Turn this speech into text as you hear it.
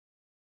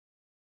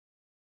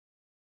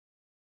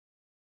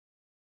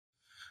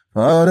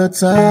All the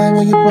time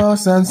when you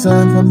pass and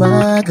sign for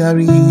my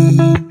carry.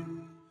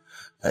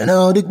 And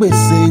all the quiz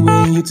say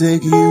when you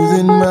take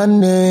using my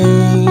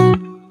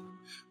name.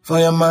 For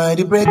your mind,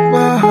 you break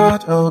my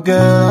heart, oh girl,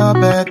 I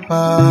beg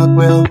back,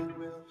 well.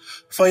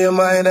 For your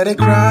mind, I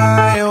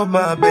cry, oh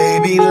my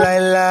baby,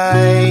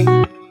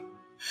 lie.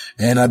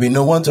 And I be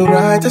no one to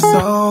write a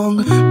song,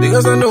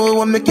 because I know it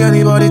won't make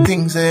anybody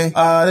think, say,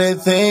 I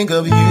didn't think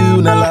of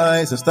you, now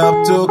lie. So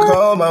stop to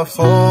call my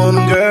phone,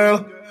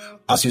 girl.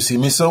 As you see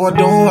me, so I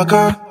don't walk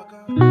out.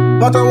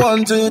 But I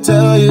want to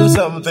tell you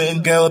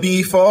something, girl,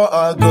 before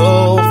I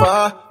go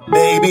far.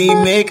 Baby,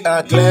 make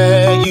I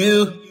clear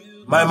you.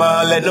 My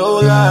mama no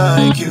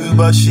like you,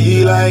 but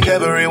she like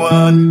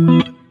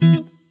everyone.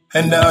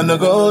 And I no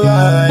go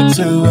like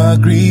to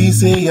agree,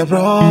 say you're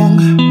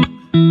wrong.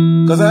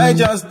 Cause I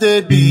just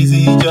did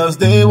busy, just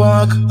day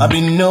walk. I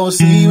been no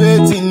see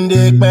waiting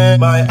dick man.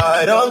 My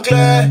eye don't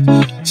clear,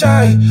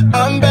 chai,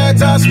 I'm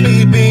better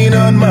sleeping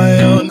on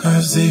my own.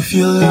 Cause if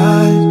you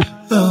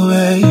like the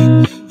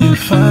way you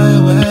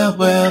find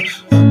well,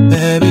 oh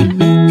baby,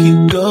 make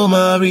you go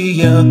marry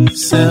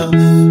yourself.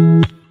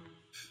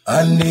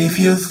 And if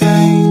you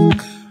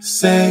think,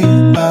 say,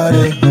 I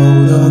dey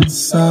hold on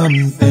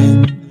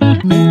something,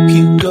 make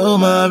you go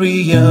marry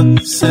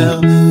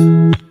yourself.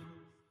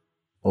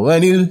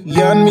 When you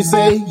yarn me,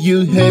 say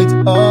you hate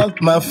all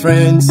my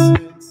friends.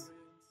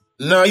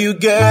 Now you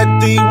get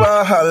the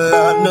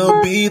wahala,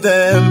 no be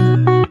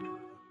them.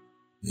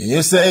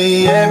 You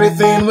say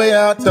everything way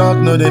I talk,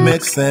 no they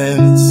make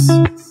sense.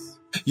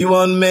 You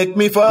won't make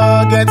me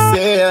forget,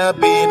 say I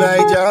be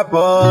Niger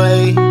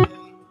boy.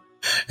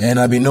 And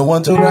I be no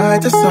one to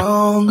write a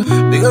song,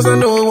 because I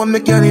know it won't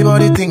make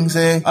anybody think,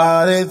 say,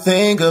 I didn't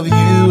think of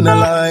you, now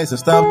lie. So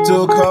stop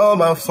to call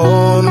my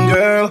phone,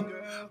 girl.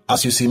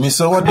 As you see me,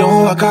 so I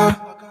don't walk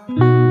out.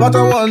 But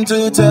I want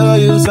to tell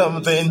you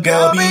something,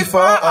 girl,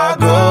 before I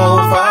go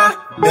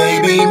far.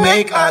 Baby,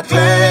 make I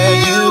clear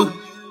you.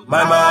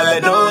 My mama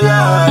don't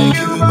like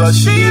you, but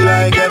she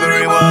like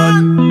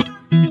everyone.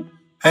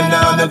 And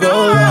I'm not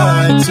gonna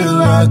lie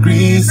to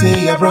agree,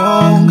 say you're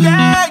wrong.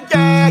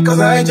 Yeah, cause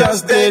I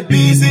just did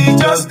busy,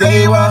 just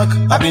day walk.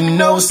 I been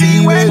no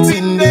see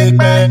waiting dick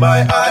man.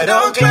 My eye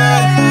don't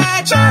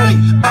clear, Charlie,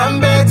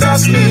 I'm better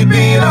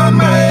sleeping on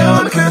my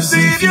own. Cause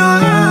if you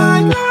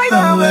like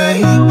the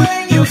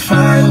way you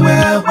find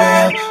well,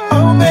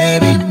 oh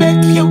baby,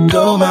 make you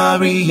go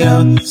marry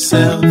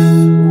yourself.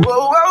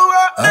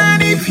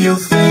 And if you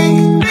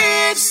think,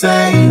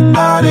 say,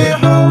 I dey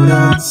hold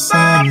on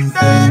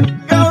something,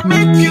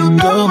 make you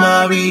go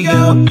marry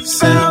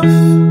yourself.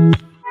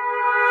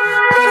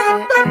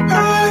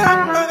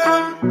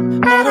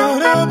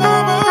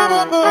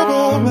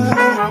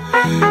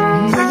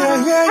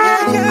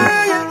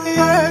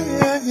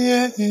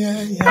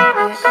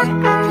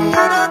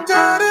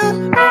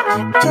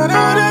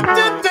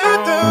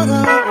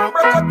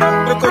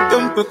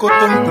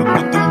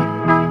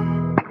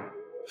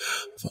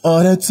 For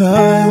all the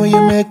time when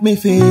you make me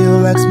feel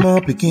like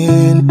small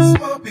picking.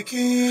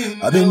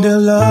 I've been the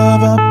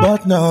lover,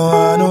 but now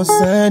I don't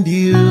send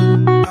you.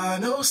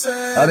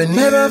 I've been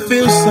never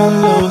feel so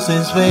low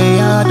since way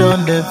I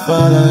done they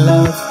fall in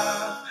love.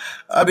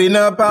 I've been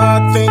a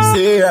bad thing,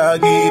 say I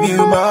give you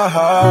my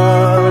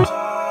heart.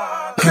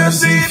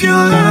 Cause if you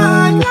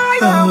like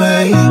the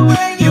way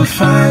you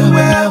find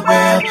well,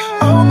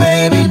 oh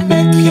baby,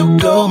 make you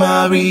go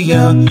marry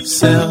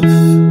yourself.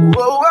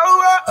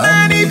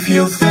 And if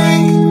you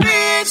think,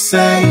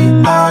 say,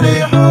 I dey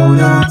hold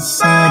on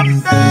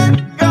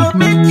something,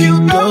 make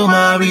you go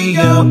marry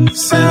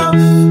yourself.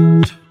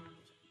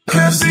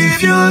 Cause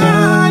if you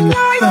like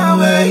the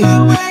way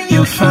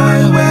you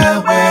find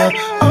well,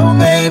 oh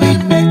baby,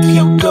 make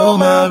you go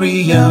marry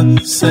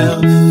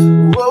yourself.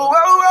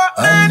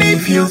 And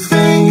if you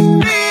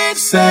think,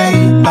 say,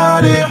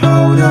 I dey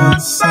hold on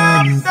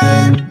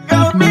something,